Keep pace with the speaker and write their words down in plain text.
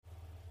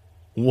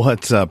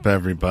What's up,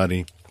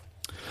 everybody?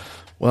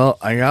 Well,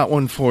 I got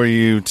one for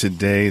you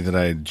today that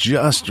I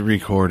just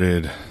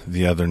recorded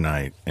the other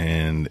night,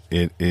 and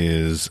it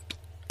is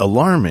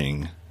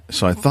alarming,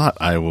 so I thought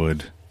I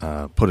would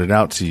put it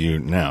out to you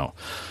now.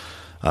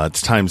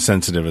 It's time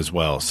sensitive as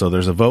well. So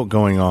there's a vote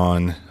going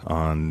on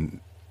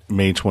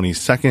May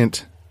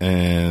 22nd,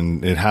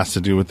 and it has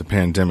to do with the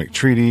pandemic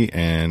treaty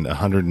and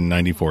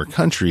 194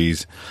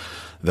 countries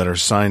that are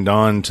signed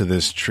on to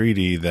this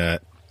treaty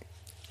that,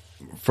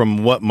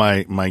 from what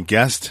my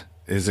guest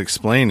is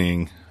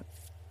explaining,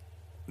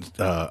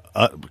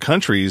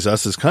 countries,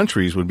 us as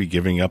countries, would be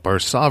giving up our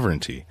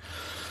sovereignty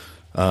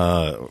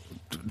to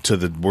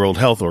the World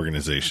Health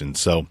Organization.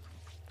 So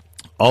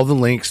all the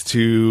links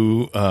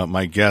to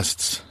my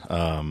guest's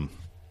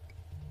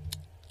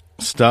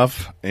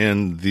stuff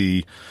and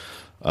the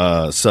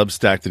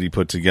Substack that he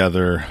put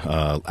together,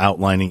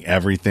 outlining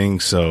everything.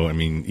 So, I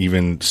mean,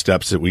 even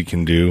steps that we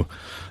can do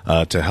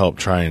to help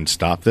try and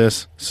stop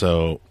this.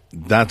 So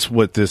that's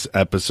what this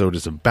episode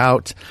is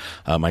about.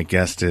 My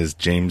guest is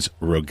James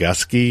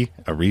Roguski,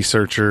 a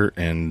researcher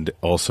and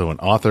also an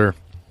author.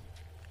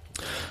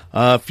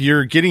 If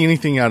you're getting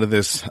anything out of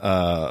this,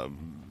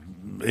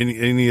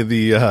 any of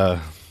the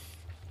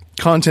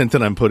content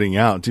that I'm putting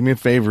out, do me a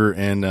favor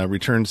and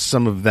return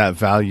some of that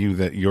value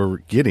that you're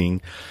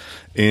getting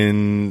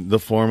in the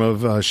form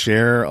of a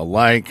share, a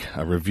like,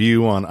 a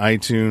review on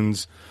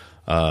iTunes.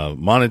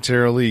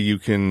 Monetarily, you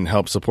can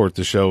help support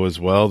the show as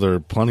well. There are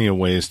plenty of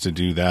ways to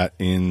do that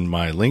in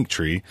my link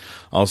tree.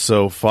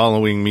 Also,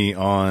 following me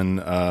on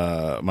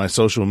my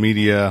social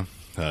media.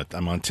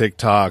 I'm on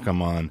TikTok.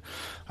 I'm on...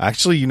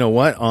 Actually, you know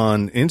what?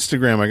 On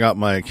Instagram, I got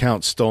my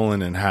account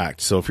stolen and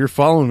hacked. So if you're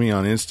following me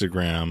on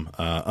Instagram,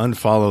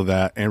 unfollow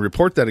that and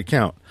report that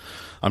account.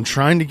 I'm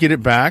trying to get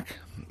it back,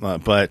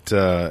 but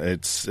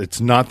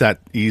it's not that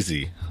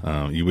easy.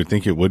 You would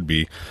think it would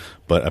be,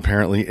 but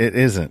apparently it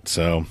isn't.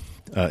 So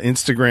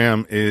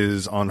Instagram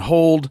is on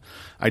hold.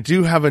 I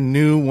do have a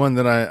new one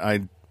that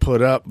I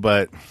put up,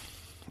 but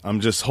I'm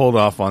just hold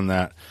off on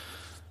that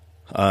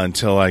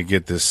until I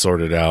get this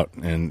sorted out.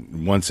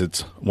 And once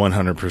it's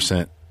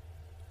 100%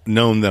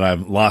 known that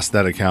I've lost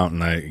that account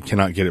and I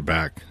cannot get it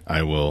back,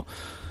 I will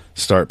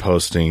start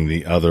posting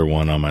the other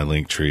one on my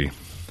link tree.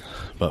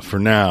 But for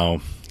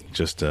now,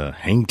 just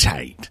hang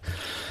tight.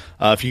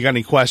 If you got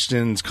any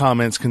questions,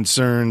 comments,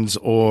 concerns,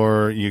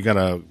 or you got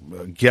a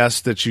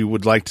guest that you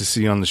would like to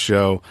see on the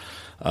show,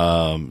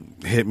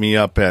 hit me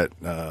up at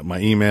my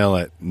email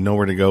at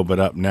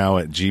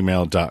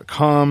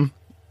nowheretogobutupnow@gmail.com.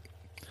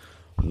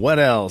 What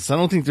else? I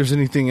don't think there's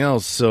anything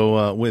else.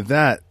 So with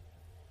that,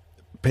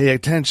 pay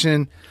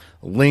attention.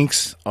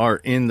 Links are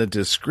in the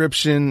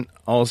description.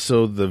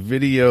 Also, the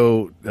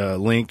video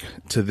link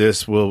to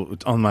this will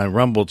on my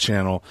Rumble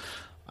channel.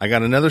 I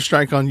got another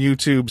strike on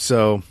YouTube,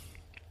 so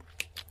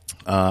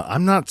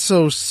I'm not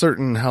so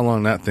certain how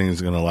long that thing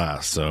is going to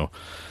last. So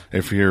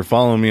if you're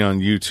following me on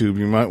YouTube,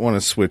 you might want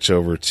to switch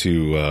over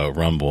to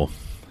Rumble.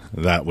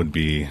 That would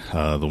be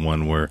the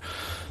one where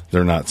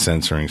they're not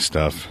censoring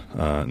stuff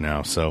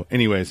now. So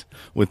anyways,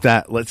 with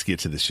that, let's get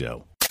to the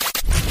show.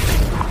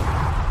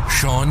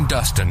 Sean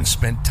Dustin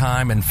spent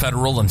time in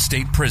federal and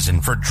state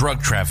prison for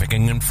drug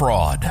trafficking and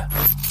fraud.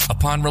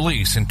 Upon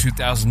release in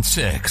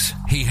 2006,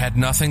 he had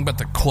nothing but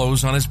the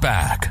clothes on his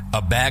back,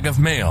 a bag of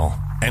mail,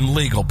 and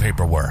legal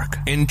paperwork.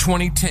 In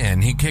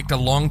 2010, he kicked a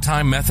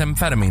long-time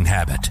methamphetamine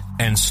habit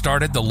and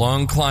started the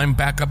long climb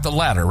back up the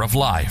ladder of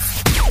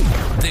life.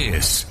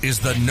 This is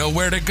the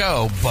Nowhere to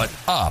Go But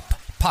Up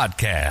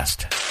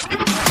podcast.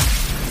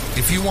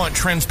 If you want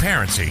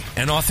transparency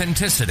and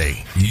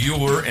authenticity,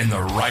 you're in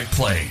the right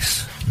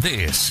place.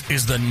 This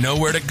is the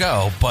Nowhere to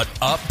Go But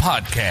Up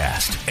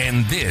podcast,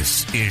 and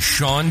this is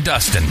Sean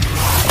Dustin.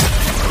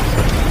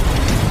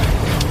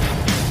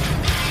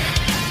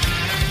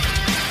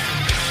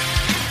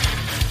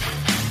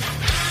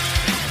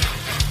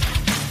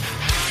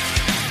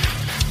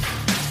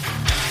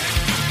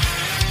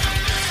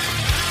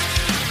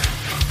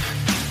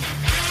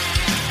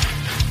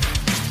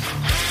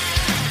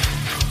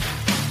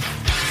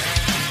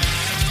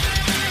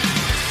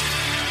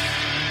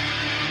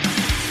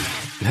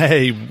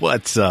 Hey,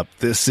 what's up?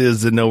 This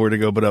is the Nowhere to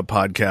Go But Up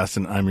podcast,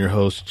 and I'm your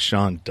host,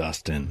 Sean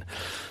Dustin.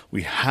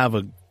 We have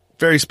a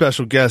very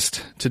special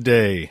guest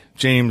today,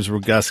 James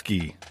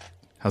Roguski.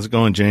 How's it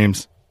going,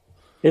 James?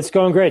 It's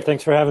going great.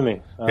 Thanks for having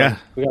me. Yeah.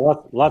 We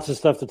got lots of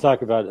stuff to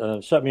talk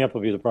about. Shut me up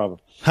will be the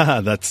problem.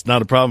 That's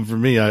not a problem for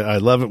me. I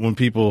love it when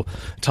people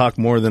talk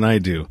more than I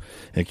do.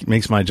 It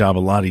makes my job a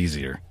lot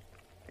easier.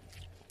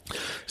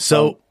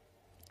 So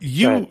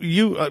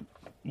you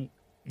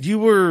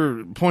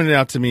were pointed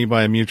out to me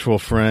by a mutual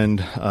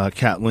friend,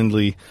 Kat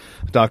Lindley,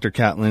 Dr.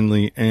 Kat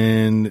Lindley,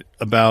 and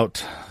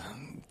about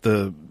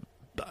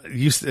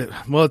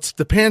it's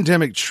the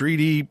pandemic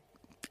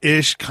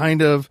treaty-ish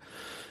kind of.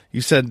 You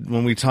said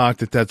when we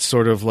talked that that's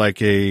sort of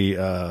like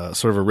a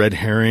red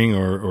herring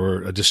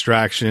or a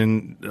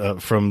distraction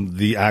from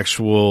the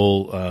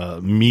actual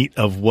meat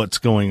of what's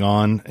going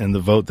on and the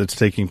vote that's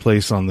taking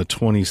place on the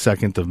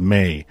 22nd of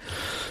May.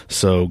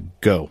 So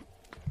go.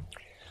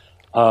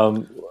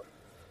 I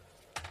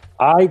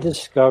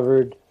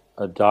discovered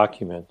a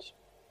document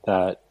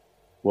that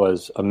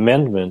was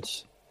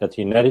amendments that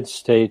the United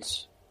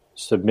States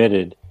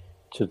submitted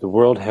to the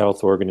World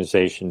Health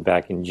Organization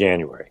back in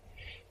January.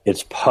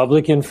 It's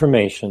public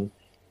information.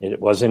 It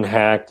wasn't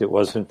hacked. It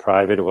wasn't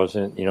private. It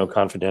wasn't,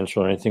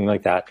 confidential or anything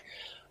like that.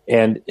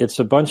 And it's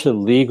a bunch of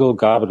legal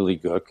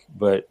gobbledygook,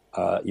 but,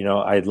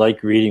 I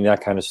like reading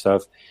that kind of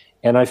stuff.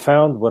 And I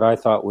found what I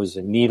thought was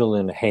a needle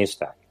in a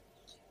haystack.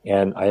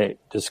 And I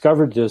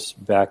discovered this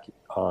back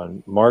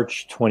on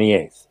March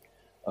 28th.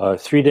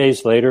 3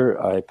 days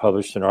later, I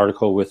published an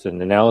article with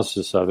an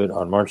analysis of it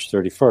on March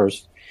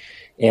 31st.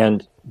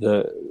 And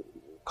the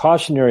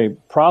cautionary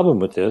problem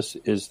with this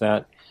is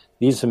that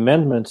these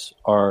amendments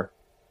are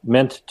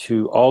meant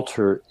to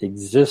alter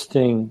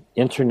existing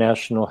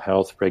international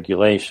health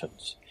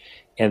regulations.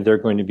 And they're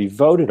going to be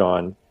voted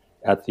on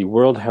at the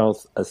World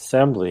Health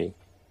Assembly,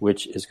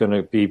 which is going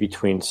to be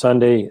between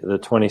Sunday, the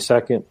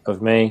 22nd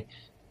of May,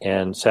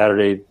 and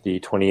Saturday, the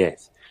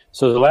 28th.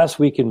 So the last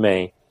week in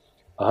May,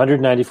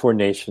 194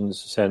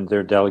 nations send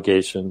their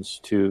delegations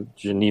to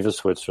Geneva,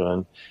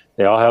 Switzerland.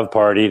 They all have a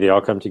party. They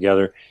all come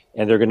together,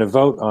 and they're going to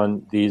vote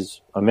on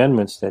these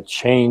amendments that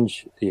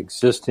change the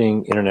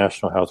existing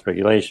international health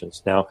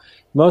regulations. Now,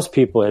 most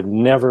people had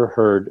never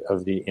heard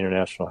of the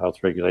international health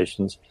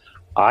regulations.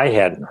 I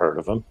hadn't heard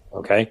of them,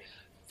 okay?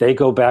 They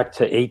go back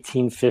to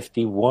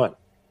 1851,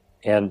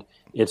 and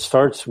it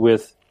starts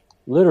with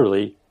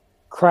literally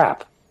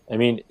crap. I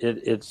mean,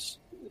 it's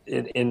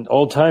in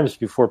old times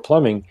before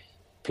plumbing,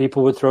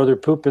 people would throw their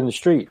poop in the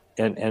street,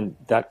 and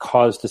that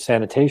caused a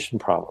sanitation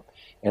problem.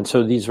 And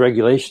so these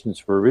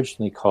regulations were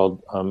originally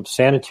called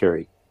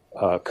sanitary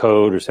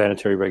code or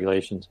sanitary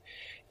regulations.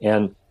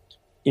 And,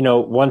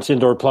 once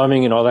indoor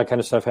plumbing and all that kind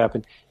of stuff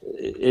happened,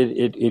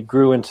 it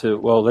grew into,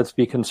 well, let's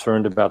be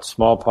concerned about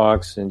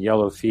smallpox and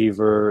yellow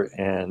fever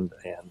and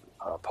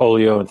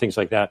polio and things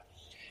like that.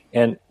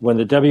 And when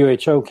the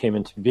WHO came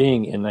into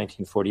being in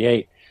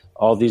 1948,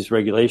 all these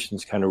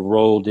regulations kind of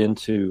rolled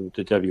into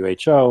the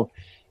WHO,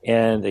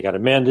 and they got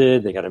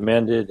amended.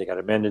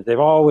 They've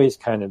always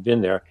kind of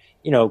been there,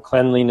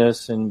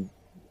 cleanliness and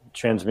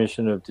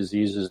transmission of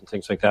diseases and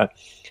things like that.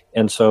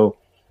 And so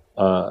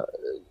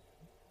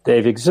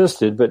they've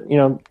existed, but,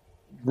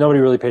 nobody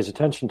really pays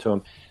attention to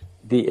them.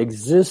 The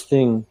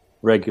existing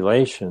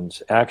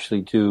regulations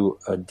actually do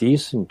a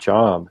decent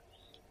job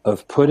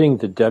of putting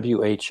the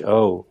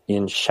WHO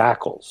in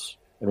shackles.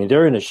 I mean,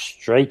 they're in a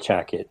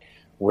straitjacket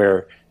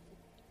where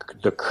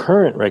the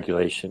current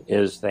regulation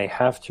is they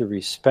have to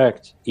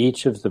respect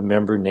each of the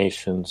member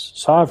nations'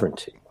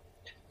 sovereignty.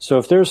 So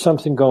if there's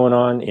something going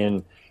on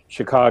in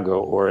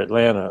Chicago or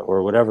Atlanta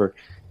or whatever,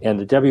 and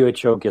the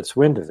WHO gets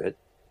wind of it,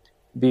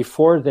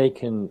 before they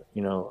can,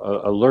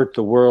 alert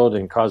the world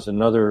and cause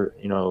another,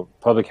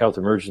 public health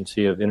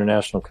emergency of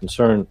international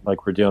concern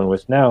like we're dealing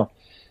with now,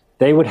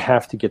 they would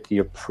have to get the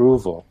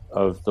approval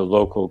of the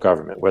local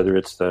government, whether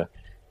it's the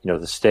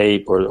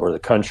state or the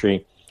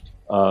country,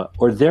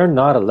 or they're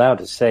not allowed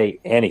to say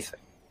anything.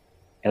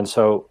 And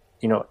so,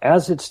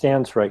 as it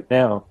stands right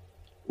now,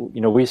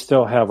 we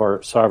still have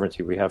our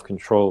sovereignty. We have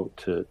control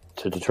to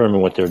determine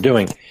what they're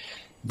doing.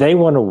 They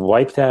want to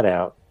wipe that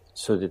out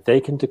so that they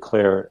can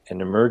declare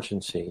an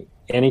emergency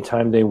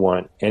anytime they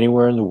want,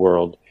 anywhere in the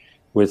world,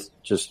 with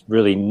just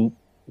really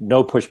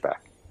no pushback.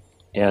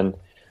 And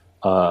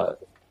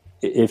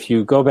if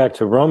you go back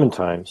to Roman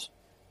times,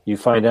 you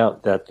find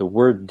out that the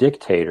word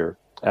dictator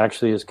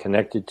actually is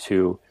connected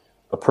to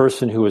a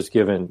person who was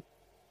given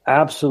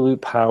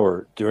absolute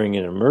power during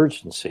an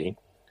emergency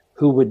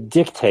who would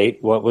dictate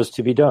what was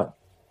to be done.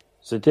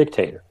 It's a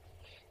dictator.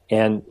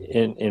 And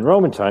in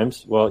Roman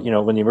times, well,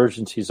 when the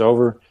emergency is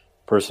over,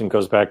 person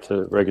goes back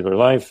to regular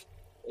life,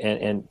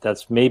 and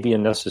that's maybe a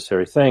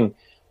necessary thing.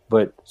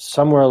 But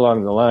somewhere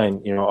along the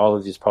line, all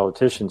of these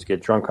politicians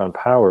get drunk on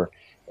power,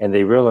 and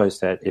they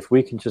realize that if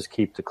we can just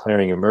keep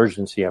declaring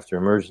emergency after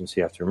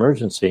emergency after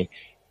emergency,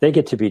 they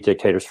get to be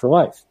dictators for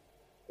life.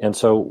 And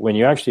so when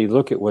you actually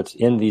look at what's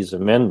in these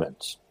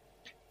amendments,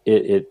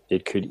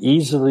 it could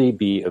easily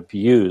be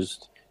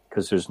abused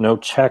because there's no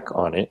check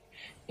on it.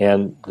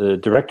 And the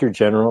Director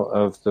General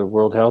of the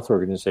World Health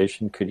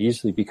Organization could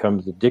easily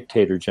become the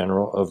Dictator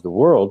General of the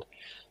world.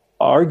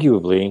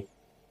 Arguably,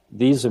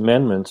 these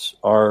amendments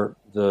are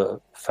the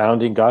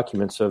founding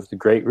documents of the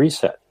Great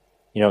Reset.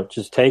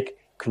 Just take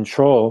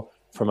control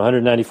from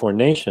 194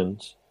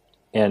 nations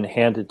and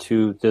hand it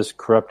to this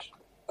corrupt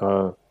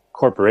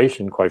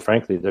corporation. Quite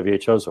frankly, the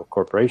WHO is a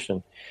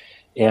corporation.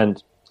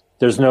 And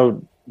there's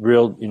no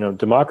real,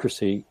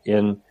 democracy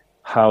in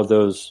how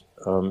those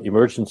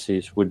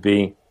emergencies would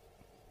be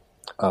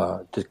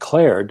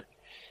declared.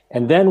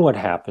 And then what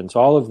happens,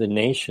 all of the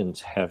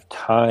nations have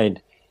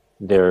tied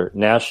their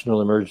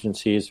national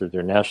emergencies or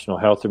their national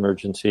health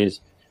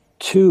emergencies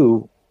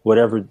to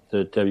whatever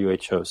the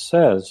WHO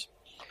says.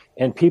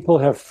 And people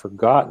have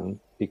forgotten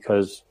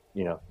because,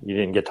 you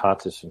didn't get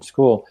taught this in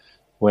school.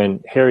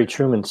 When Harry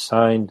Truman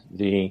signed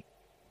the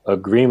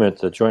agreement,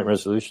 the joint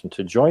resolution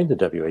to join the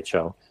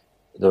WHO,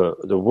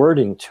 the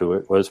wording to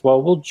it was,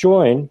 well, we'll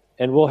join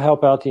and we'll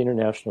help out the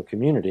international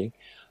community,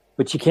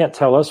 but you can't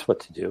tell us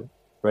what to do,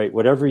 right?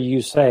 Whatever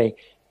you say,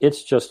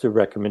 it's just a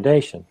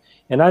recommendation.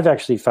 And I've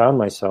actually found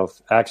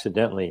myself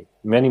accidentally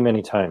many,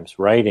 many times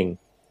writing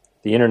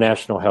the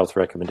international health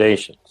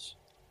recommendations,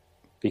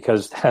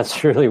 because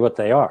that's really what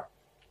they are.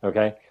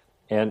 Okay.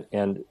 And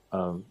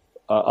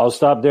I'll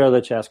stop there.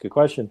 Let you ask a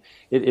question.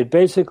 It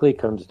basically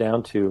comes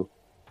down to,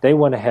 they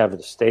want to have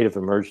the state of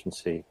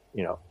emergency,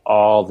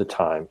 all the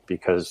time,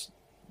 because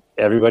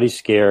everybody's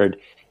scared,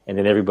 and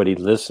then everybody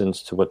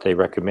listens to what they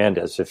recommend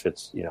as if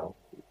it's,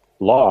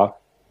 law,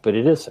 but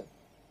it isn't.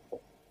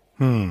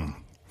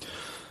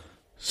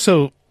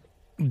 So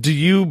do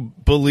you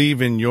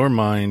believe in your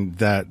mind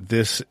that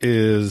this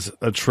is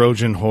a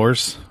Trojan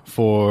horse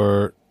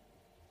for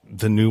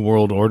the New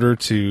World Order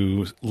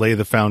to lay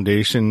the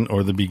foundation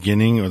or the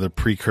beginning or the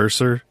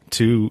precursor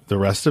to the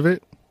rest of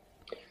it?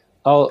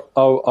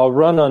 I'll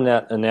run on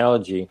that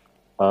analogy.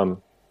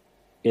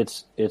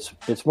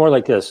 It's more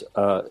like this.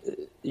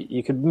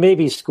 You could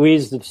maybe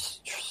squeeze the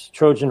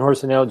Trojan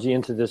horse analogy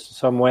into this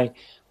some way,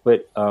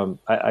 but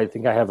I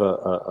think I have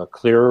a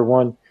clearer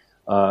one.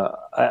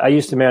 I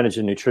used to manage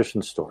a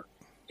nutrition store,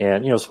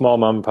 and small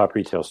mom and pop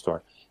retail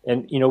store,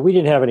 and we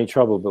didn't have any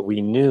trouble, but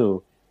we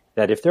knew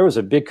that if there was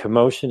a big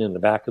commotion in the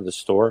back of the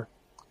store,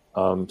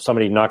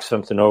 somebody knocks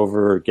something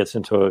over or gets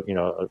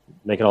into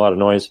making a lot of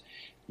noise,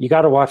 you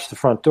got to watch the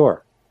front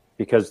door,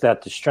 because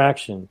that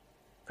distraction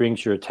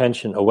brings your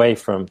attention away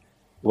from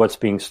what's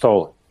being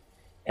stolen.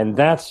 And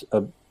that's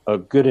a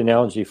good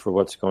analogy for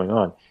what's going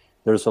on.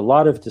 There's a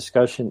lot of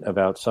discussion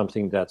about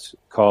something that's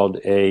called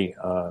a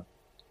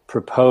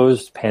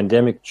proposed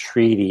pandemic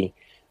treaty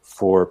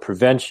for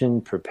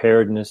prevention,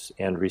 preparedness,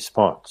 and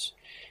response.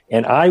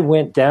 And I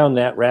went down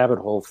that rabbit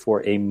hole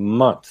for a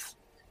month.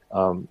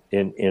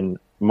 In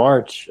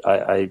March,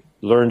 I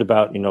learned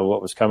about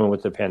what was coming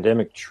with the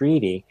pandemic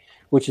treaty,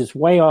 which is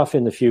way off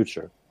in the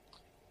future.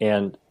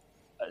 And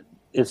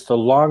it's the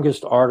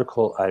longest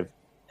article I've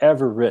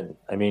ever written.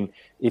 I mean,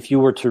 if you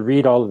were to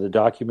read all of the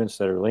documents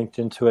that are linked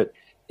into it,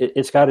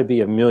 it's got to be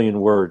 1 million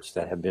words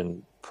that have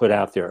been put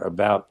out there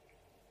about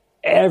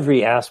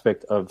every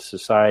aspect of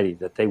society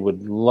that they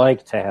would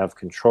like to have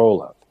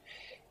control of.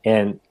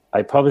 And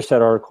I published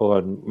that article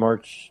on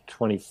March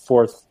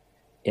 24th,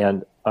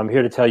 and I'm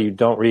here to tell you,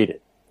 don't read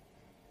it.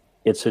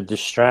 It's a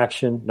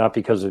distraction, not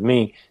because of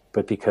me,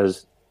 but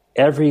because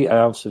every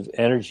ounce of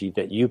energy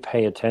that you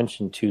pay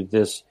attention to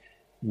this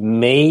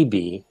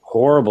maybe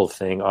horrible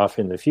thing off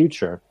in the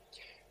future,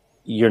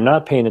 you're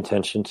not paying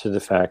attention to the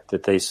fact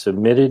that they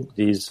submitted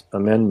these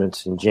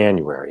amendments in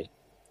January,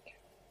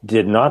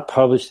 did not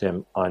publish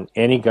them on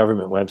any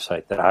government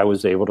website that I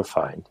was able to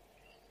find.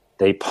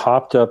 They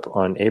popped up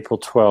on April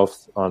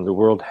 12th on the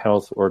World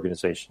Health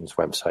Organization's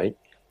website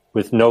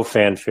with no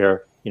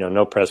fanfare,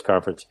 no press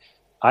conference.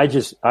 I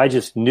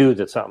just knew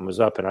that something was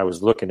up, and I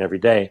was looking every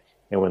day.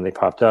 And when they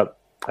popped up,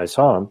 I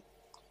saw them,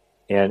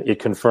 and it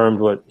confirmed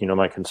what,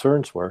 my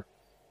concerns were.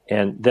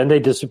 And then they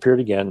disappeared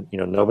again,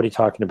 nobody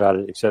talking about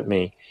it except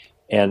me.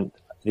 And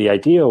the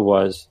idea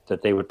was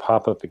that they would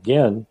pop up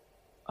again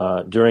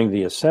during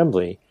the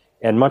assembly.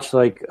 And much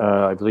like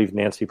I believe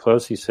Nancy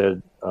Pelosi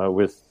said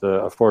with the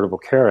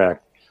Affordable Care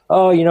Act,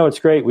 it's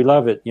great, we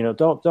love it.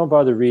 Don't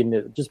bother reading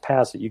it, just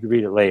pass it. You can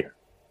read it later.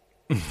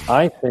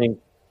 I think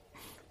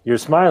you're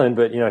smiling,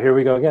 but here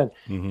we go again.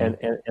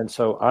 Mm-hmm. And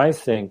so I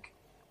think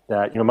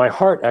that my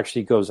heart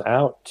actually goes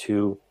out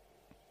to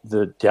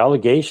the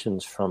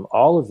delegations from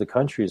all of the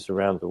countries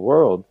around the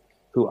world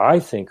who I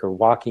think are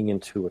walking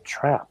into a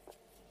trap,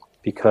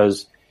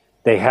 because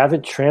they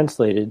haven't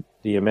translated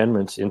the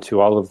amendments into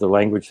all of the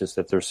languages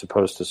that they're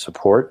supposed to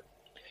support.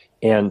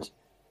 And,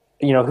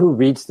 who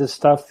reads this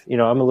stuff? I'm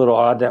a little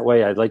odd that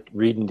way. I like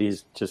reading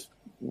these just,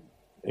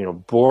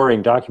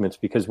 boring documents,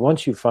 because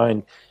once you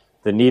find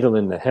the needle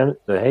in the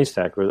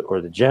haystack or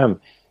the gem,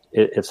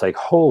 it's like,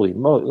 holy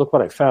moly, look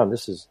what I found.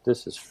 This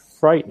is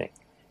frightening.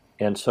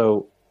 And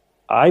so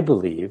I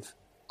believe,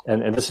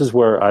 and this is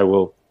where I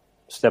will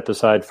step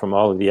aside from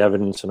all of the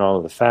evidence and all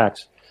of the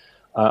facts,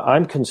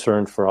 I'm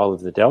concerned for all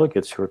of the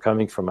delegates who are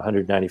coming from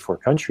 194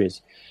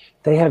 countries.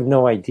 They have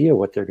no idea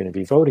what they're going to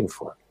be voting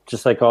for.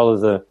 Just like all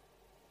of the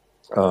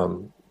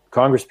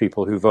Congress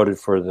people who voted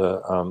for the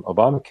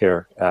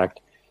Obamacare Act,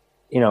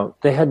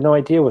 they had no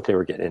idea what they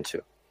were getting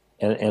into.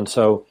 And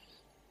so,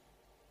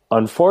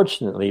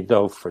 unfortunately,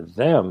 though, for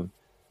them,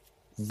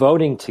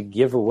 voting to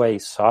give away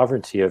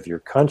sovereignty of your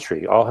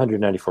country, all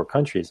 194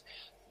 countries,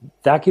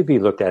 that could be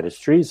looked at as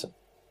treason.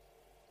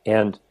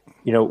 And,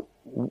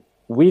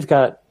 we've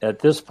got, at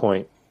this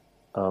point,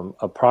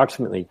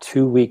 approximately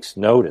 2 weeks'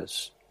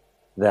 notice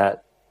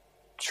that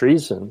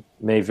treason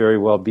may very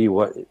well be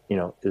what,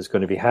 is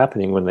going to be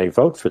happening when they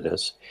vote for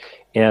this.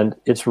 And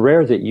it's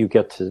rare that you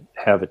get to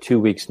have a 2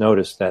 weeks'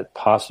 notice that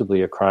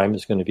possibly a crime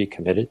is going to be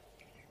committed.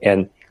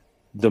 And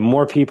the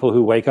more people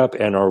who wake up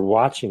and are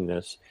watching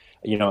this,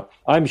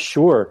 I'm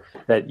sure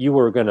that you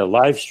were going to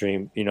live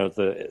stream,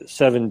 the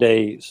 7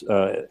 days,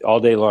 all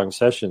day long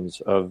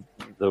sessions of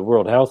the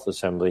World Health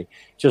Assembly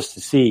just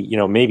to see,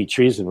 maybe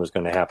treason was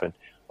going to happen.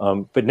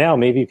 But now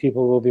maybe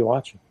people will be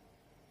watching.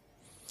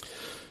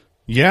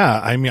 Yeah,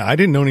 I mean, I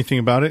didn't know anything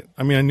about it.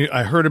 I mean,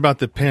 I heard about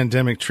the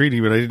pandemic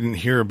treaty, but I didn't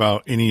hear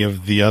about any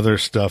of the other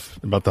stuff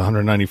about the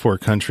 194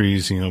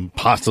 countries,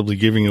 possibly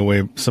giving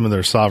away some of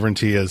their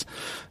sovereignty as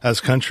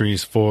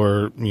countries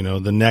for,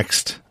 the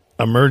next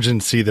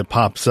emergency that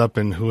pops up,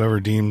 and whoever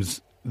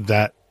deems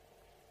that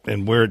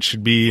and where it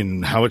should be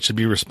and how it should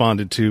be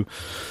responded to.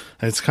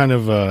 It's kind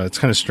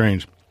of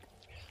strange.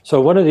 So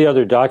one of the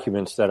other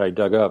documents that I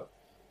dug up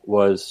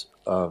was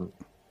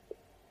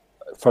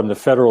from the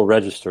Federal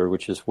Register,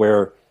 which is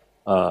where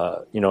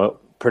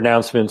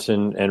pronouncements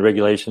and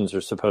regulations are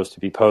supposed to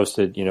be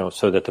posted,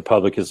 so that the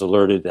public is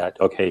alerted that,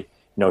 okay,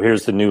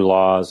 here's the new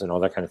laws and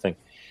all that kind of thing.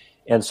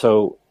 And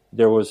so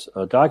there was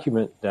a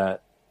document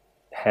that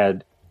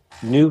had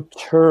new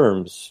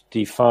terms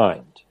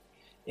defined.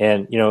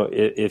 And,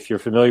 if you're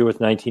familiar with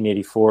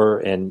 1984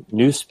 and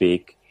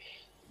Newspeak,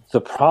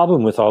 the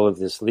problem with all of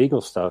this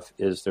legal stuff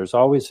is there's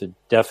always a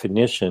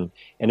definition,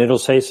 and it'll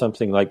say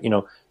something like,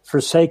 for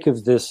sake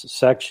of this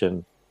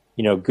section,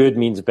 good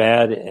means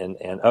bad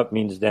and up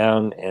means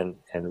down and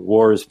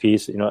war is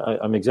peace.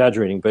 I'm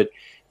exaggerating, but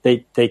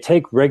they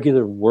take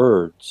regular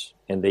words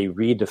and they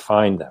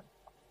redefine them.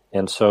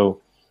 And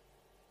so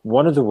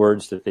one of the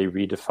words that they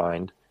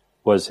redefined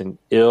was an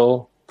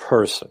ill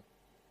person.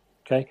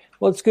 Okay.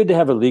 Well, it's good to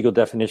have a legal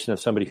definition of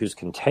somebody who's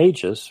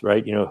contagious,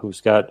 right?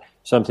 Who's got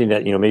something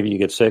that, maybe you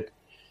get sick,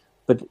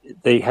 but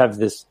they have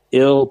this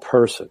ill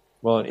person.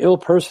 Well, an ill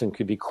person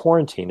could be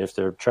quarantined if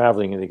they're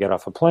traveling and they get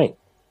off a plane.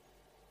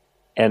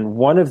 And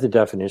one of the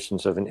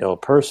definitions of an ill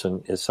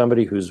person is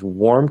somebody who's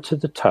warm to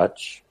the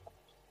touch,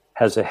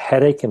 has a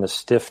headache and a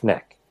stiff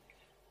neck.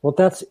 Well,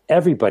 that's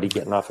everybody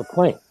getting off a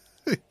plane.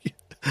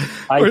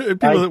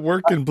 People that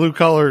work in blue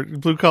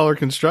collar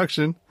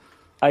construction.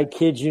 I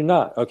kid you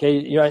not. Okay,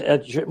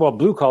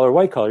 blue collar,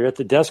 white collar. You're at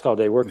the desk all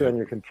day working on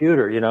your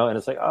computer, and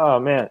it's like, oh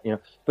man,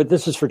 But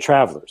this is for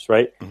travelers,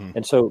 right? Mm-hmm.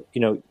 And so,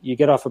 you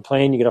get off a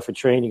plane, you get off a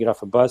train, you get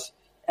off a bus.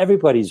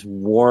 Everybody's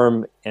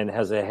warm and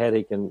has a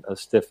headache and a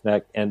stiff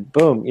neck, and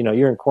boom,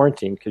 you're in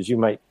quarantine because you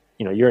might,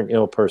 you're an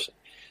ill person.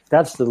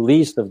 That's the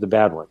least of the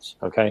bad ones.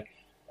 Okay,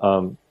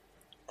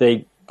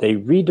 they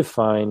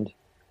redefined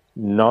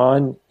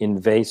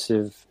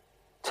non-invasive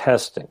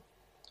testing.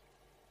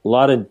 A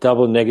lot of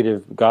double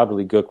negative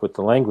gobbledygook with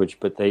the language,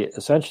 but they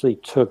essentially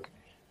took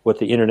what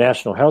the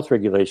international health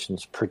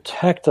regulations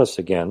protect us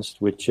against,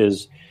 which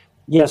is,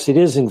 yes, it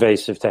is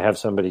invasive to have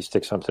somebody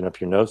stick something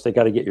up your nose. They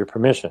got to get your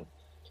permission.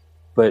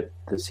 But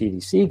the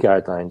CDC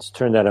guidelines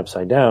turn that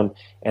upside down,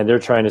 and they're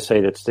trying to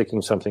say that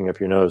sticking something up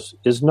your nose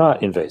is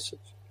not invasive.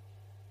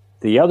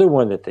 The other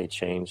one that they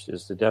changed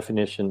is the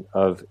definition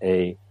of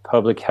a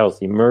public health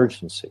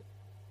emergency.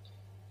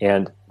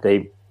 And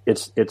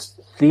it's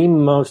the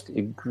most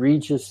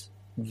egregious,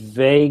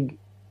 vague,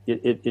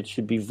 it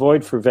should be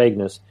void for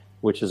vagueness,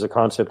 which is a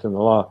concept in the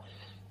law.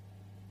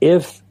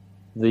 If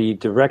the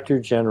Director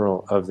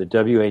General of the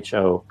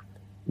WHO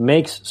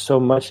makes so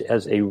much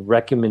as a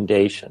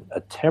recommendation,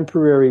 a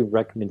temporary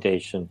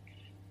recommendation,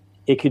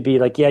 it could be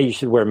like, yeah, you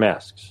should wear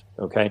masks,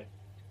 okay?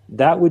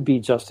 That would be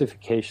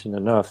justification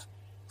enough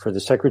for the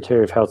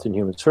Secretary of Health and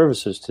Human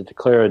Services to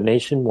declare a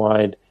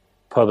nationwide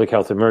public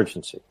health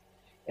emergency.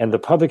 And the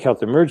public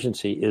health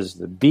emergency is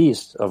the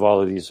beast of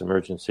all of these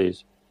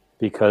emergencies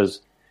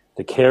because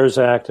the CARES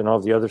Act and all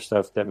the other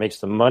stuff that makes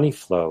the money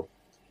flow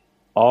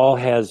all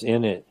has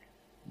in it,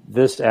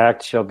 this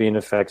act shall be in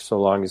effect so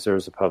long as there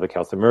is a public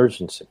health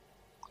emergency.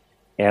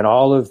 And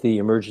all of the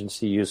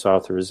emergency use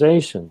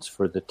authorizations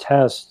for the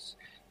tests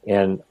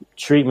and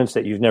treatments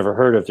that you've never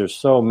heard of, there's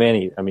so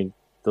many. I mean,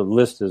 the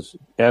list is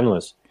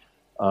endless.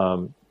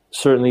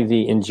 Certainly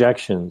the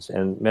injections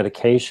and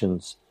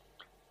medications,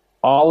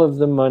 all of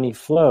the money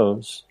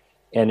flows.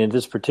 And in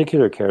this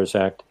particular CARES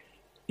Act,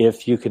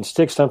 if you can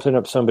stick something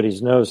up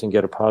somebody's nose and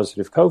get a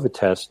positive COVID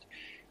test,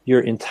 your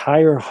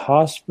entire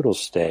hospital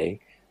stay,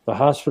 the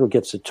hospital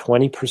gets a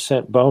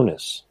 20%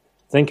 bonus.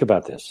 Think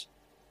about this.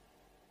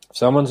 If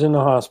someone's in the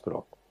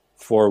hospital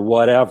for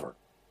whatever,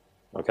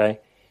 okay,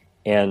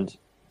 and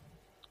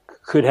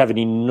could have an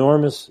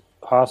enormous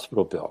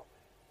hospital bill.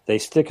 They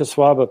stick a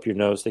swab up your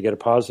nose, they get a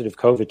positive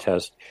COVID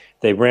test,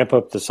 they ramp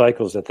up the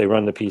cycles that they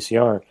run the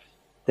PCR,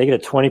 they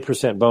get a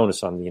 20%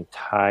 bonus on the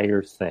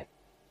entire thing.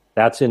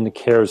 That's in the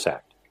CARES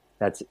Act.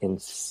 That's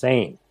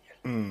insane.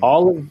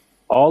 All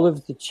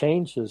of the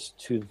changes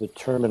to the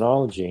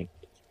terminology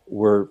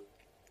were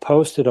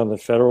posted on the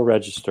Federal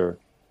Register.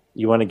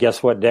 You want to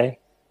guess what day?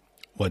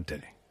 What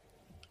day?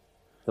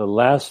 The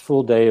last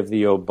full day of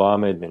the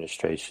Obama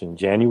administration,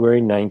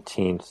 January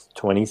 19th,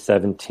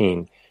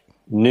 2017,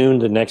 noon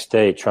the next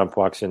day, Trump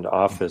walks into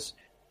office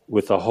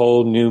with a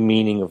whole new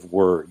meaning of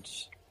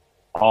words,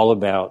 all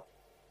about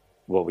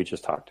what we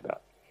just talked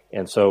about.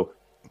 And so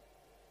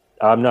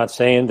I'm not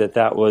saying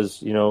that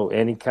was,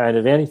 any kind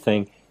of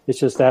anything. It's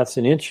just that's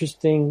an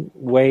interesting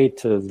way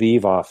to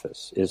leave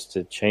office, is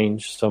to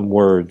change some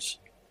words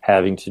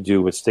having to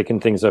do with sticking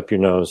things up your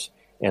nose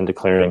and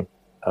declaring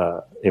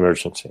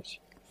emergencies.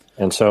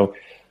 And so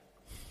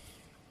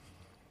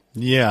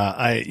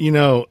Yeah,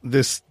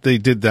 they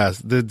did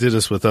that. They did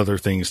us with other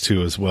things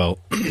too as well.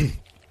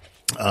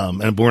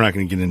 And we're not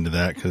going to get into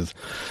that because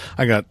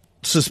I got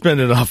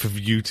suspended off of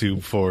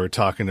YouTube for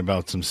talking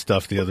about some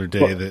stuff the other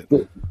day.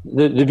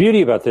 The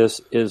beauty about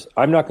this is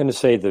I'm not going to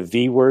say the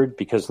V word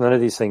because none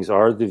of these things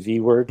are the V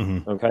word.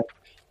 Mm-hmm. Okay.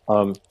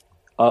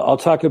 I'll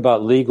talk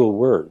about legal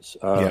words.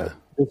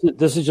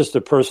 This is just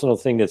a personal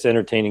thing that's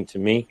entertaining to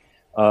me.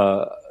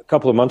 A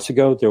couple of months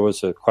ago, there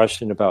was a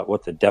question about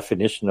what the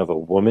definition of a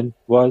woman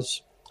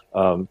was.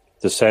 The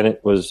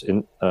Senate was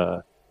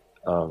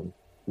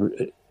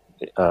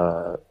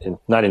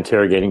not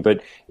interrogating,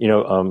 but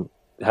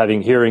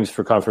having hearings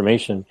for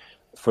confirmation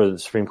for the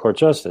Supreme Court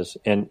justice,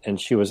 and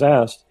she was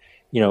asked,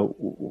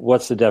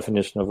 what's the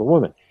definition of a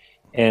woman?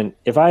 And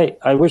if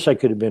I wish I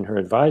could have been her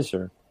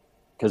advisor,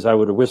 because I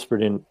would have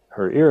whispered in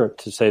her ear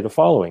to say the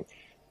following: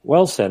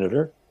 well,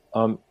 Senator,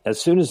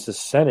 as soon as the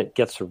Senate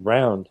gets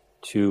around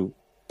to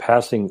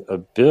passing a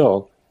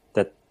bill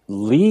that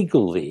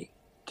legally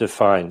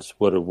defines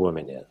what a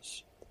woman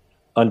is,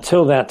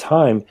 until that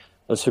time,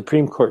 a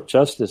Supreme Court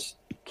justice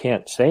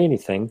can't say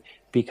anything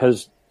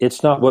because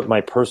it's not what my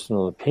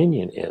personal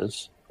opinion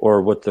is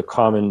or what the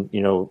common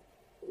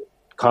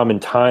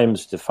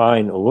times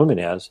define a woman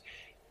as.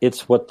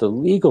 It's what the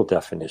legal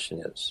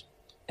definition is.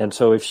 And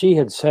so if she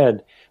had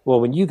said, well,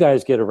 when you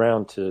guys get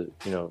around to,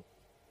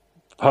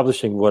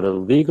 publishing what a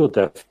legal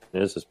definition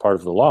is as part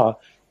of the law,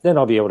 then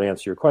I'll be able to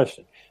answer your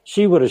question.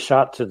 She would have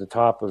shot to the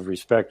top of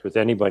respect with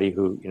anybody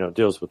who,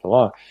 deals with the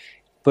law.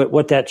 But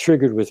what that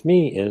triggered with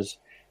me is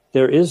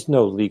there is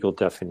no legal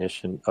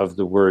definition of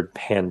the word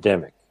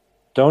pandemic.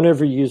 Don't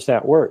ever use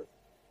that word.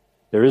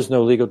 There is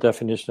no legal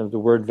definition of the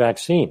word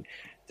vaccine.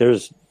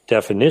 There's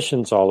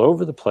definitions all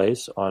over the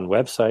place on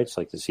websites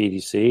like the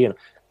CDC,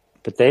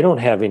 but they don't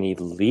have any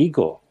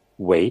legal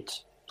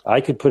weight.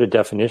 I could put a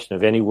definition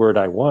of any word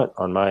I want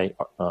on my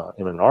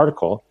in an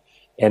article,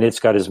 and it's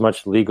got as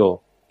much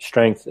legal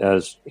strength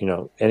as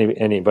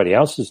anybody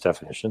else's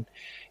definition.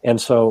 And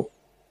so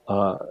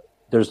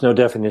there's no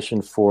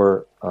definition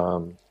for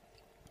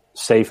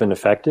safe and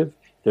effective.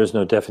 There's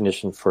no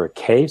definition for a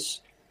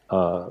case,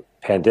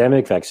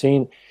 pandemic,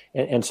 vaccine.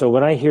 And so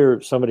when I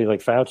hear somebody like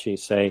Fauci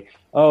say,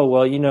 oh,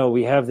 well,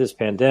 we have this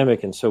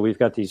pandemic, and so we've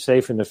got these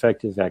safe and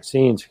effective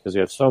vaccines because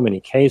we have so many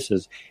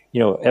cases,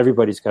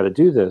 everybody's got to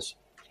do this.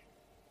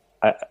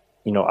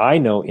 I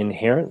know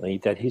inherently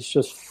that he's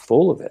just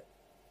full of it.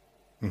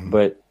 Mm-hmm.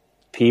 But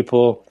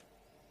people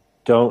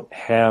don't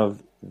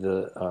have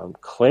the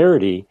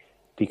clarity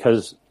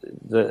because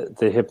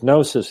the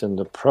hypnosis and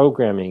the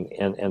programming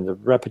and the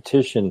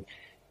repetition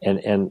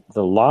and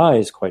the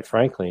lies, quite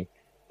frankly,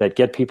 that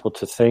get people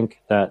to think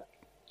that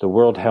the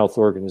World Health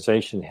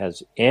Organization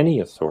has any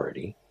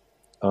authority,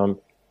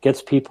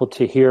 gets people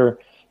to hear,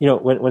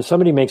 when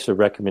somebody makes a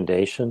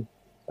recommendation,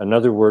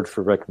 another word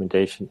for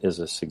recommendation is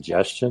a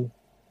suggestion.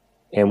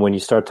 And when you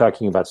start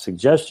talking about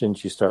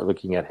suggestions, you start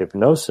looking at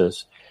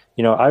hypnosis.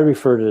 I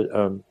refer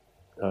to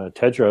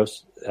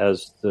Tedros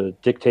as the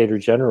dictator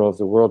general of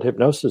the World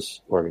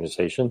Hypnosis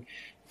Organization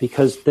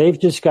because they've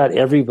just got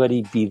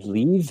everybody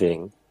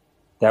believing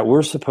that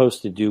we're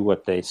supposed to do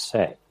what they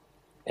say.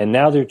 And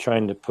now they're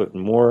trying to put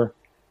more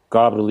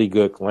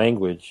gobbledygook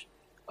language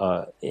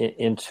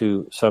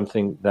into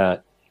something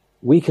that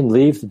we can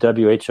leave the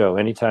WHO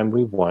anytime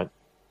we want,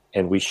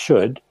 and we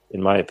should,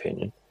 in my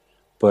opinion.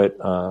 But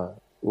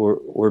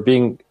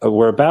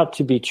we're about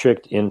to be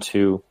tricked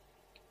into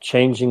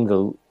changing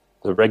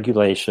the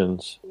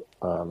regulations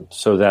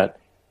so that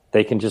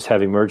they can just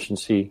have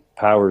emergency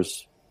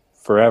powers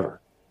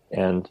forever.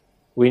 And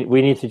we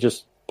need to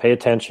just pay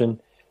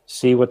attention,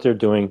 see what they're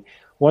doing.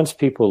 Once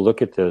people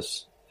look at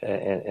this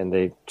and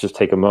they just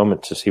take a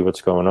moment to see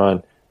what's going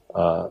on,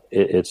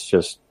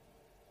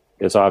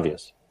 it's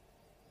obvious.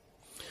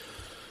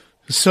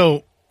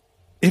 So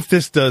if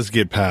this does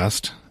get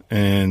passed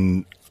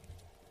and,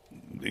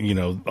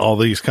 all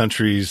these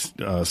countries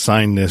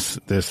sign this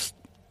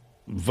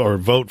or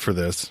vote for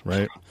this,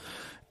 right?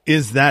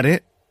 Is that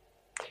it?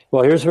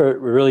 Well, here's where it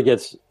really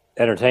gets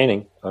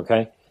entertaining.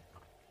 Okay.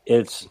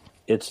 It's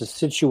a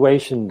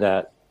situation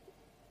that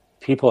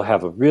people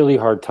have a really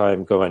hard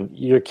time going,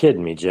 you're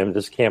kidding me, Jim.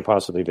 This can't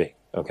possibly be.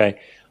 Okay.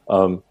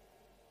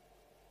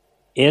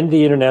 In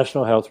the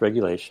International Health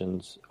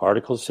Regulations,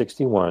 Article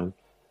 61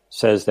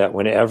 says that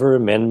whenever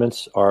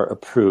amendments are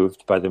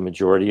approved by the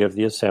majority of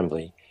the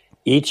Assembly,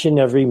 each and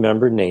every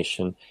member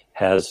nation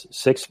has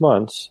 6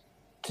 months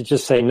to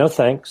just say, no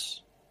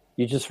thanks.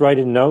 You just write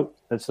a note.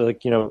 It's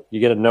like, you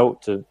get a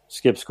note to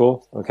skip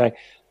school. Okay.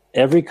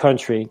 Every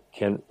country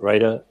can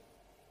write a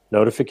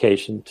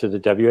notification to the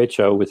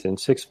WHO within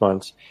 6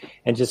 months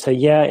and just say,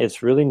 yeah,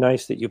 it's really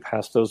nice that you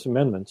passed those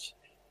amendments,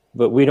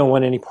 but we don't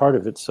want any part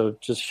of it. So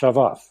just shove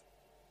off.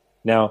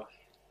 Now,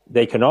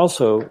 they can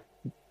also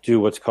do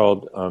what's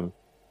called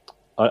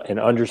an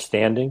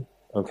understanding,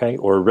 okay,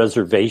 or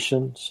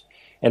reservations.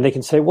 And they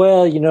can say,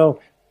 well,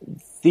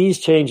 these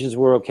changes,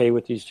 we're okay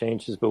with these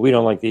changes, but we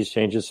don't like these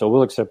changes, so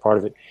we'll accept part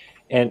of it.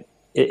 And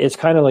it's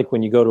kind of like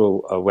when you go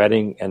to a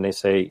wedding and they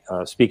say,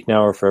 "Speak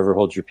now or forever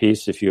hold your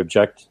peace." If you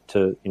object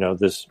to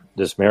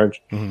this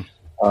marriage,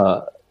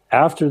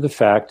 after the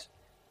fact,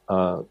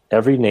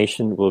 every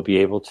nation will be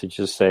able to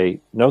just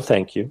say no,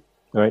 thank you,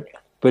 right?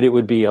 But it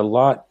would be a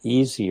lot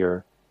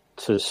easier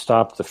to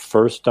stop the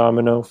first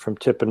domino from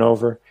tipping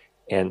over,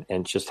 and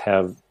just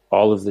have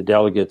all of the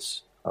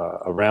delegates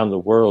around the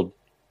world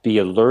be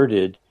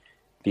alerted,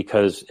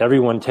 because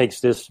everyone takes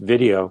this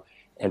video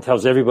and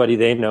tells everybody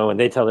they know, and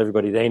they tell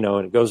everybody they know,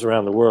 and it goes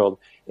around the world,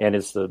 and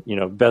it's the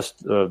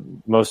best,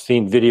 most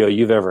seen video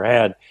you've ever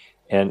had,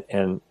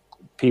 and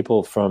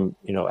people from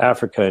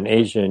Africa and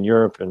Asia and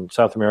Europe and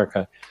South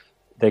America,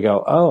 they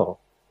go, oh,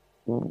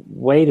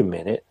 wait a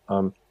minute,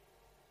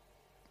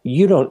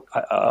 you don't,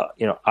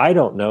 I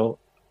don't know.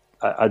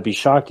 I'd be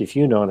shocked if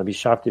you know, and I'd be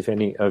shocked if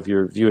any of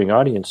your viewing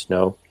audience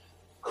know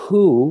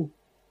who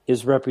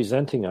is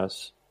representing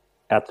us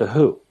at the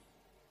WHO.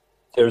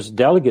 There's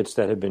delegates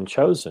that have been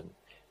chosen.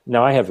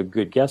 Now, I have a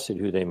good guess at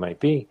who they might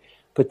be,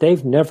 but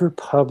they've never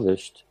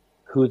published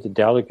who the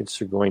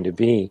delegates are going to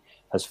be,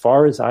 as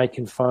far as I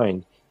can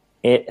find,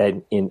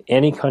 in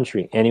any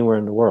country, anywhere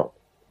in the world.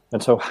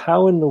 And so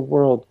how in the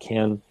world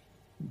can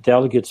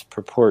delegates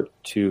purport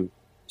to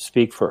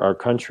speak for our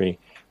country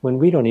when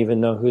we don't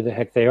even know who the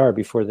heck they are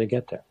before they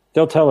get there?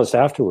 They'll tell us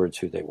afterwards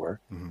who they were,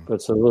 but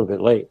it's a little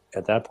bit late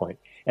at that point.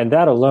 And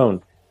that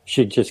alone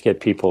should just get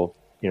people,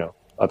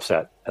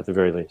 upset at the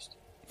very least.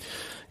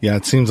 Yeah,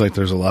 it seems like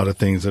there's a lot of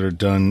things that are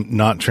done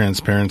not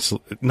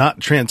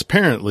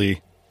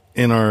transparently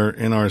in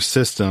our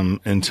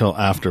system until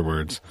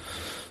afterwards.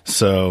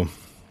 So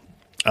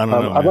I don't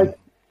know.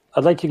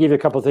 I'd like to give you a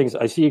couple of things.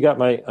 I see you got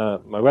my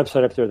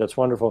website up there. That's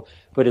wonderful,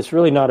 but it's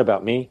really not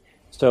about me.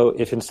 So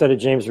if instead of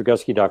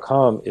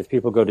jamesroguski.com, if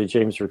people go to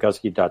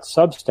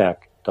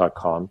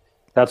jamesroguski.substack.com,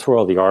 that's where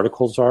all the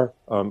articles are.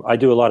 I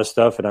do a lot of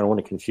stuff, and I don't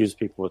want to confuse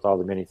people with all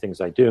the many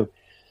things I do.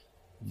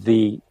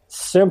 The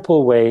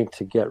simple way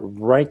to get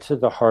right to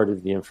the heart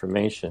of the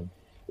information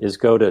is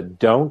go to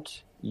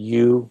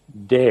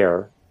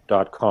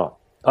don'toudare.com.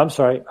 I'm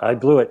sorry, I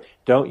blew it.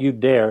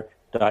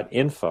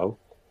 Don'toudare.info.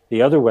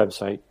 The other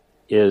website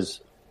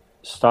is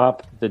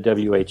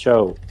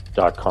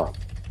stopthewho.com.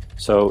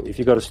 So if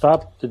you go to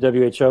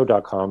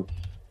stopthewho.com,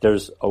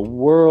 there's a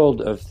world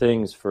of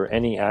things for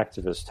any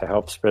activist to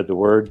help spread the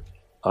word.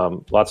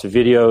 Lots of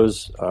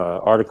videos,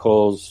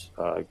 articles,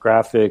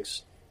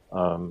 graphics,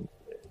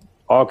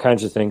 all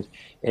kinds of things.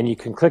 And you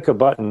can click a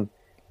button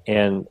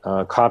and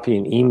copy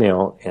an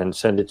email and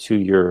send it to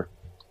your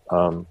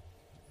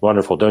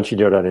wonderful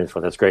don'toudare.info.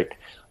 That's great.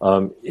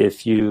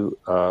 If you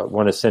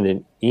want to send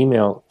an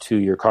email to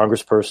your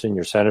congressperson,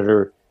 your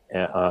senator,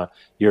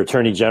 your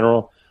attorney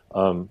general,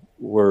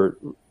 we're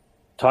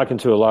talking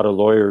to a lot of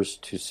lawyers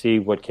to see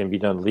what can be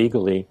done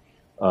legally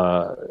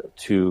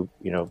to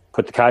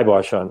put the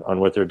kibosh on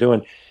what they're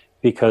doing,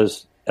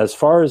 because as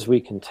far as we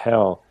can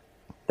tell,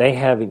 they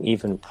haven't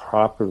even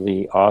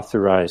properly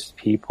authorized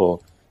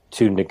people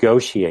to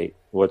negotiate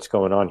what's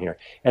going on here.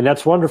 And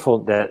that's wonderful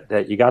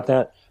that you got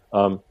that.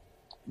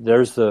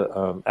 There's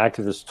the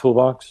activist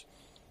toolbox,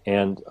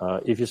 and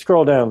if you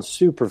scroll down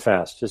super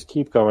fast, just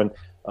keep going.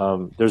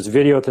 There's a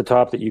video at the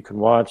top that you can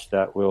watch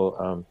that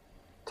will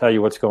tell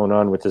you what's going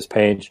on with this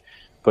page.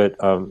 But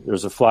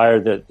there's a flyer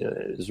that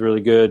is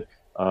really good.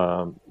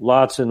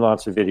 Lots and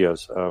lots of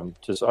videos.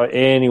 Just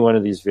any one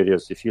of these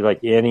videos. If you like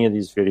any of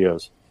these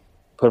videos,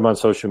 put them on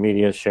social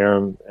media, share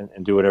them,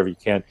 and do whatever you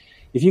can.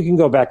 If you can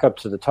go back up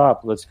to the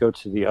top, let's go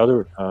to the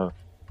other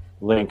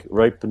link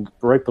right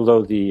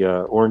below the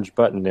orange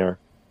button there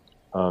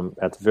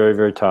at the very,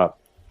 very top.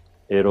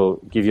 It'll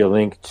give you a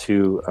link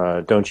to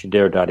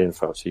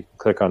don'toudare.info. So you can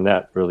click on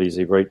that real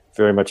easy, right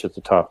very much at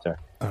the top there.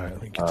 All right,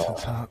 let me get to the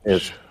top.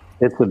 It's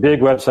a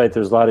big website.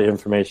 There's a lot of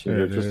information.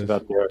 There just is.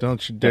 About there.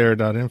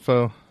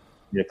 Don'toudare.info.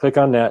 Yeah, click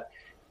on that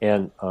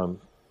and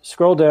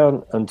scroll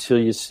down until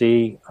you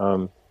see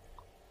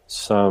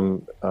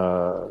some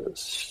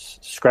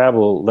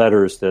Scrabble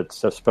letters that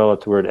spell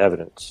out the word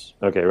evidence.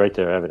 Okay, right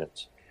there,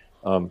 evidence.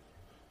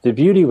 The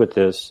beauty with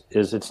this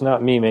is it's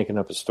not me making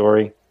up a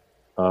story.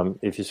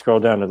 If you scroll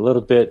down a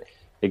little bit,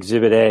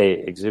 Exhibit A,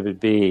 Exhibit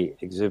B,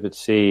 Exhibit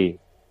C,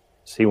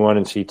 C1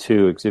 and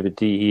C2, Exhibit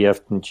D, E, F,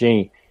 and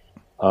G.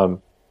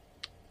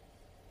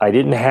 I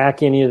didn't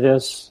hack any of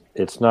this.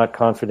 It's not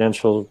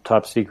confidential,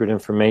 top secret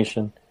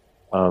information.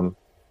 And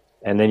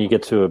then you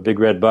get to a big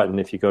red button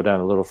if you go down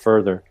a little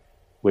further,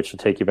 which will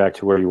take you back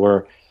to where you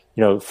were.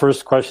 The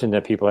first question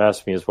that people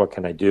ask me is, what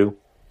can I do?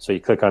 So you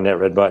click on that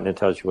red button, it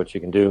tells you what you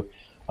can do.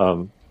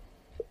 A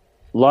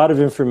lot of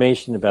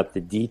information about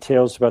the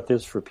details about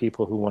this for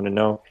people who want to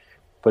know.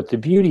 But the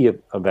beauty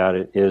about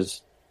it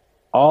is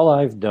all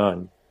I've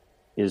done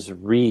is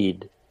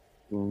read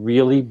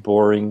really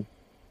boring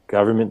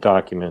government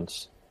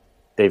documents.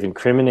 They've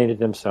incriminated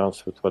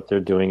themselves with what they're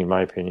doing, in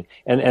my opinion.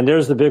 And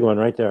there's the big one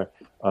right there.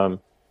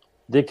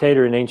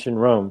 Dictator in ancient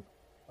Rome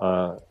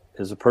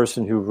is a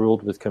person who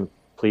ruled with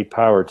complete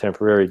power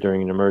temporarily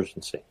during an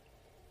emergency.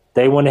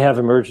 They want to have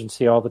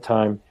emergency all the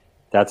time.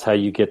 That's how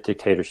you get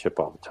dictatorship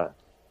all the time.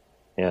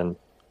 And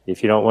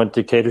If you don't want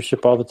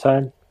dictatorship all the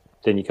time,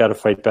 then you got to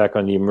fight back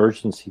on the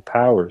emergency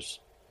powers.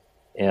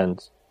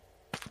 And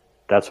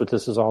that's what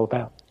this is all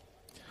about.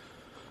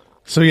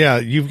 So yeah,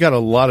 you've got a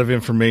lot of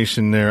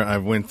information there. I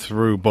went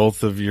through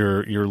both of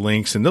your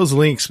links, and those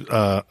links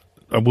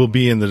will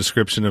be in the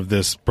description of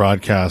this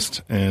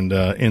broadcast and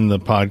in the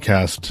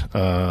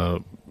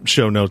podcast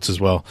show notes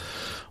as well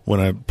when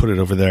I put it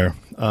over there.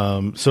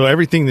 So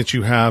everything that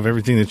you have,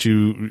 everything that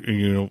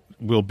you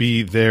will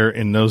be there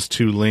in those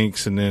two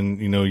links, and then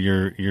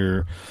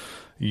your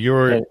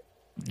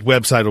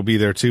website will be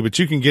there too. But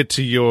you can get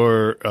to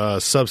your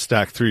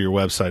Substack through your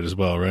website as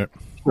well, right?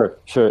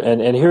 Sure.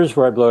 And here's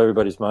where I blow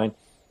everybody's mind.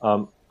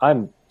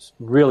 I'm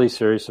really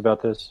serious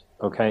about this.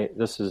 Okay,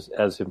 this is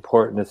as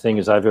important a thing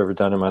as I've ever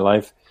done in my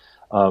life.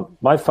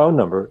 My phone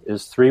number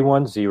is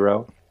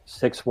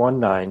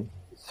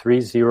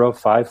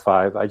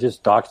 310-619-3055. I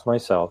just doxed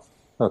myself.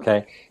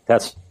 Okay,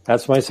 that's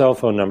my cell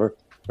phone number,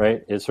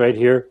 right? It's right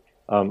here.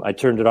 I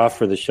turned it off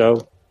for the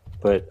show,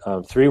 but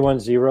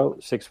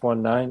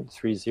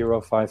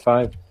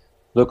 310-619-3055.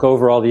 Look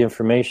over all the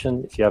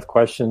information. If you have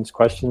questions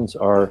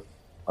are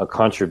a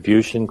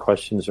contribution.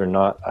 Questions are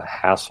not a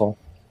hassle.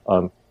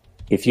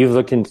 If you've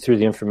looked through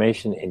the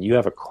information and you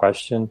have a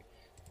question,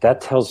 that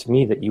tells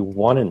me that you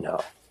want to know,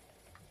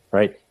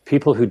 right?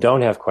 People who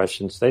don't have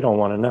questions, they don't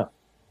want to know.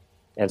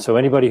 And so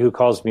anybody who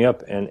calls me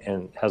up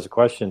and has a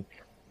question,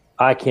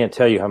 I can't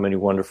tell you how many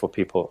wonderful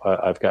people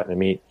I've gotten to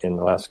meet in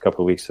the last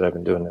couple of weeks that I've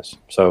been doing this.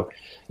 So,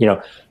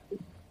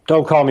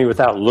 don't call me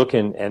without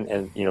looking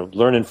and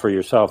learning for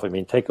yourself. I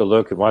mean, take a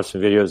look and watch some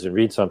videos and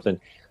read something.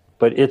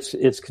 But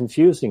it's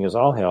confusing as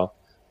all hell.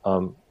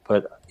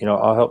 But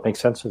I'll help make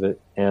sense of it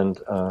and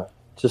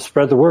just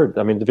spread the word.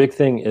 I mean, the big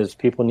thing is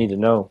people need to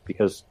know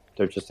because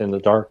they're just in the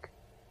dark.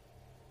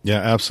 Yeah,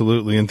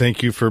 absolutely. And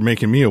thank you for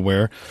making me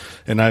aware.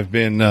 And I've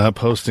been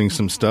posting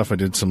some stuff. I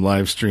did some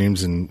live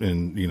streams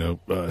and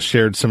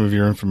shared some of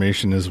your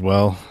information as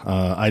well.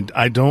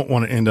 I don't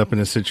want to end up in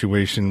a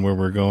situation where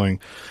we're going,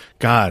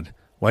 God,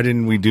 why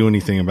didn't we do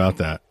anything about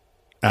that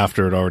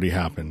after it already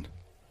happened?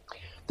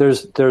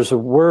 There's a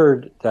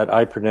word that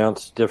I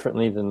pronounce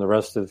differently than the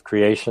rest of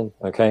creation,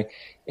 okay?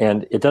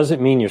 And it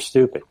doesn't mean you're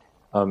stupid.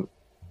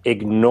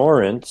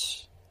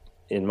 Ignorance,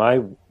 in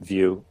my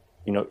view,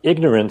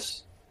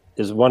 ignorance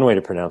is one way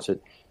to pronounce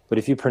it. But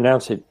if you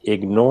pronounce it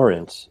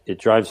ignorance, it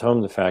drives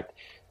home the fact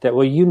that,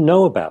 well, you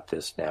know about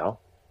this now,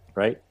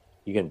 right?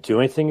 You can do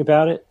anything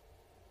about it?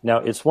 Now,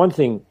 it's one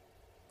thing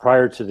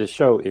prior to this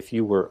show if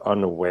you were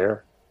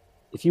unaware.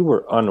 If you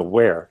were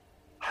unaware,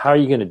 how are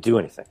you going to do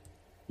anything?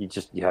 You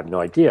have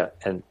no idea.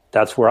 And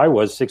that's where I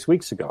was 6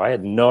 weeks ago. I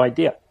had no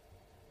idea.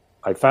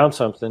 I found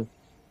something.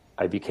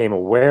 I became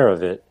aware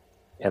of it.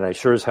 And I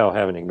sure as hell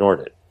haven't ignored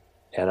it.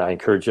 And I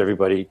encourage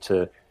everybody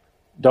to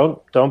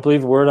don't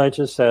believe a word I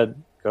just said.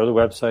 Go to the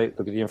website,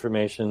 look at the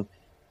information.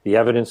 The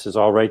evidence is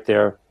all right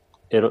there.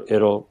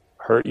 It'll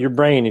hurt your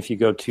brain if you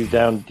go too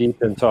down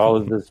deep into all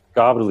of this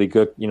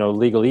gobbledygook,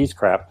 legalese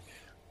crap.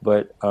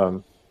 But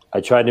I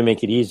tried to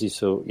make it easy.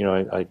 So,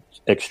 I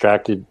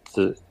extracted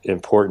the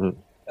important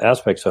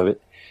aspects of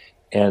it.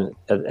 And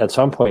at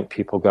some point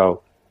people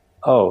go,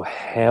 oh,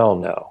 hell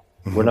no,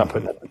 we're not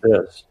putting up with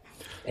this.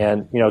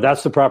 And,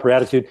 that's the proper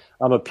attitude.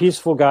 I'm a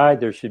peaceful guy.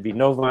 There should be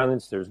no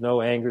violence. There's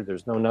no anger.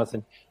 There's no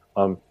nothing.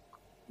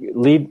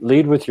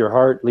 Lead with your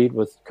heart, lead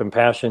with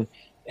compassion,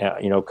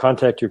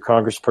 contact your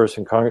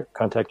congressperson,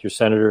 contact your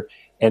senator,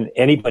 and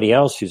anybody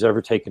else who's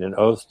ever taken an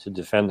oath to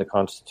defend the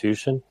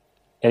Constitution,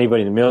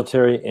 anybody in the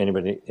military,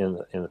 anybody in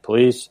the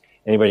police,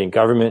 anybody in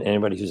government,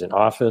 anybody who's in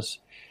office,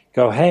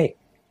 go, hey,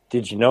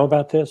 did you know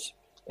about this?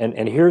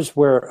 And here's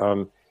where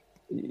I'm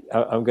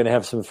going to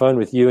have some fun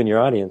with you and your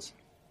audience.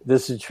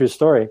 This is a true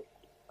story.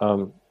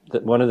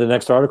 That one of the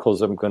next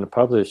articles I'm going to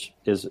publish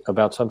is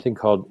about something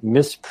called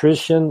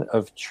misprision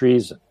of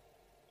treason.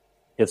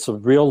 It's a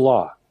real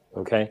law,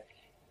 okay?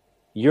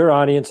 Your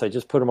audience, I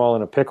just put them all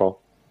in a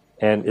pickle,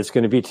 and it's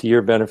going to be to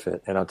your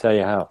benefit, and I'll tell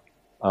you how.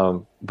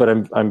 But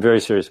I'm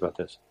very serious about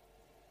this.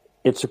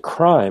 It's a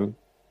crime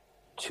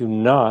to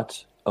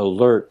not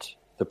alert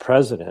the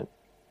president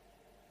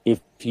if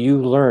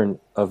you learn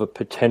of a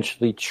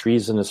potentially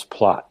treasonous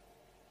plot.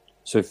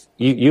 So if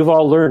you've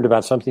all learned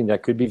about something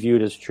that could be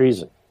viewed as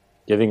treason,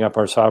 giving up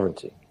our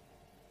sovereignty.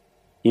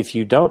 If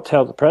you don't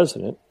tell the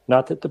president,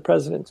 not that the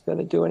president's going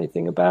to do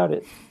anything about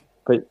it,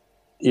 but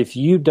if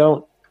you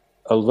don't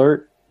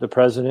alert the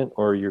president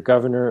or your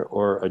governor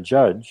or a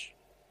judge,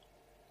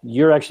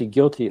 you're actually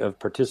guilty of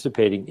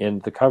participating in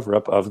the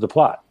cover-up of the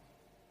plot.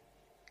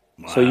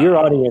 Wow. So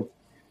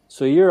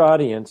your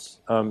audience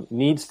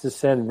needs to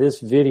send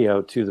this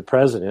video to the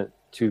president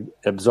to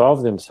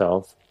absolve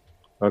themselves,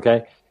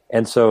 okay?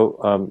 And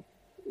so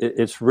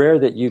it's rare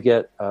that you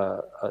get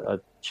a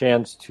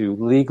chance to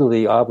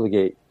legally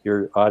obligate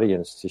your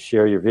audience to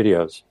share your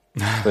videos.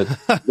 But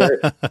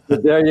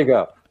there you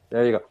go.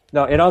 There you go.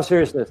 No, in all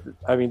seriousness,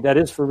 I mean, that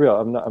is for real.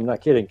 I'm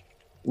not kidding.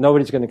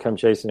 Nobody's going to come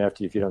chasing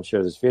after you if you don't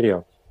share this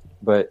video.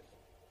 But,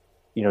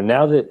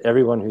 now that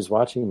everyone who's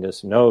watching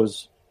this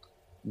knows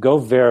go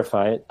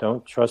verify it.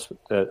 Don't trust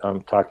that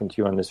I'm talking to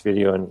you on this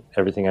video and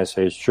everything I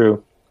say is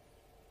true.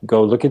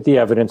 Go look at the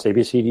evidence, A,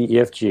 B, C, D, E,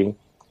 F, G,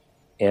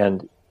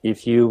 and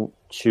if you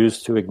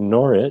choose to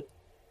ignore it,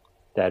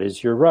 that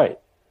is your right.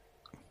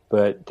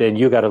 But then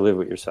you got to live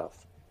with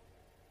yourself.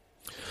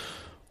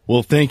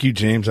 Well, thank you,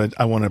 James.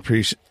 I want to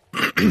appreciate.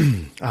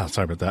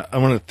 Sorry about that. I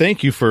want to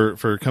thank you for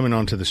coming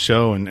on to the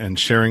show and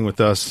sharing with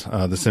us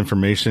this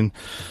information.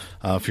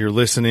 If you're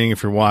listening,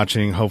 if you're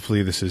watching,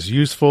 hopefully this is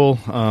useful.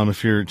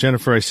 If you're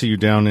Jennifer, I see you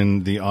down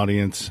in the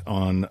audience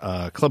on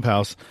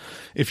Clubhouse.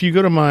 If you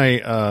go to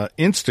my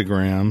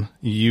Instagram,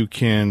 you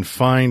can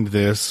find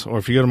this, or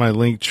if you go to my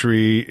link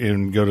tree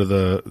and go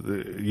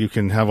to you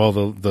can have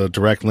all the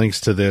direct links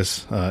to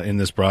this in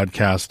this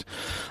broadcast.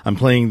 I'm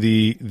playing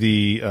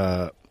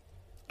the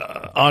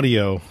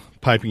audio,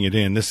 piping it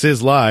in. This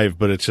is live,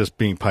 but it's just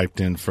being piped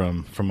in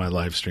from my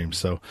live stream.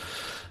 So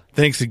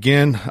thanks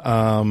again.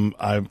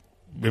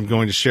 I'm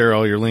going to share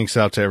all your links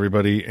out to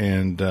everybody,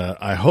 and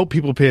I hope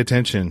people pay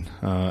attention.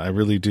 I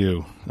really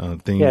do.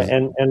 Yeah,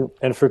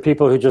 and for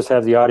people who just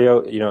have the audio,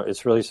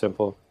 it's really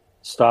simple.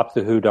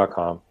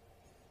 StopTheWho.com.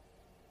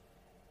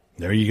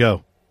 There you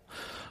go.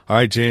 All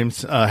right,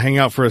 James, hang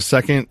out for a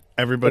second.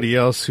 Everybody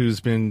else who's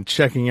been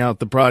checking out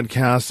the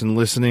broadcast and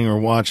listening or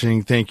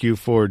watching, thank you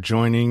for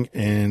joining.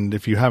 And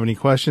if you have any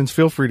questions,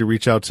 feel free to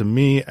reach out to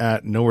me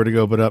at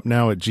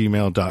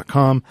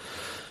nowheretogobutupnow@gmail.com.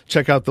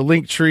 Check out the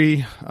link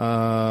tree.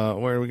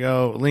 Where do we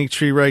go? Link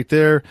tree right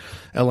there.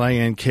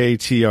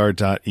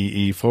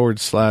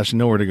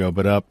 linktr.ee/nowhere to go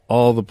but up.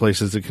 All the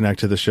places that connect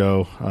to the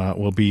show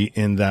will be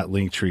in that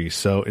link tree.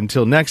 So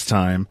until next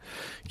time,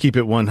 keep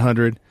it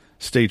 100.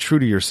 Stay true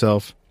to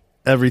yourself.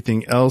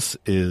 Everything else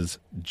is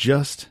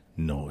just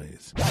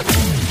noise.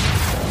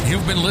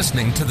 You've been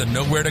listening to the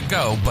Nowhere to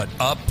Go But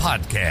Up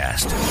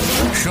podcast.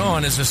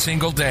 Sean is a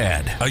single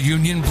dad, a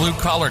union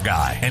blue-collar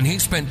guy, and he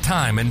spent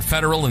time in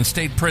federal and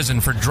state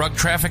prison for drug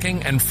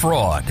trafficking and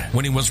fraud.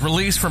 When he was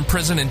released from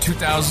prison in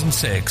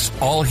 2006,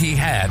 all he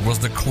had was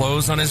the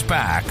clothes on his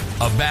back,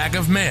 a bag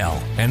of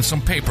mail, and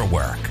some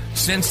paperwork.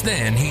 Since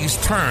then, he's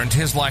turned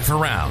his life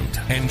around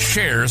and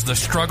shares the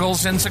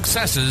struggles and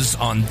successes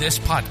on this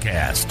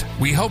podcast.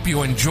 We hope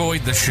you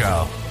enjoyed the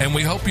show, and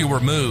we hope you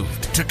were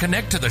moved. To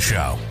connect to the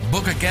show,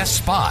 book a guest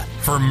spot.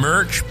 For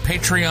merch,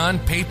 Patreon,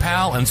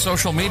 PayPal, and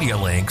social media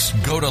links,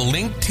 go to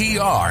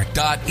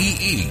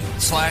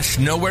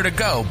linktr.ee/nowhere to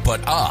go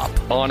but up.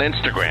 On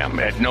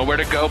Instagram at Nowhere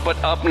to Go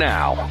But Up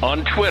Now.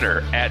 On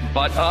Twitter at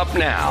But Up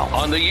Now.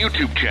 On the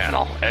YouTube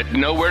channel at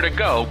Nowhere to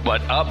Go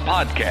But Up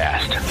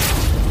Podcast.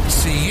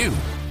 See you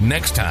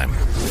next time.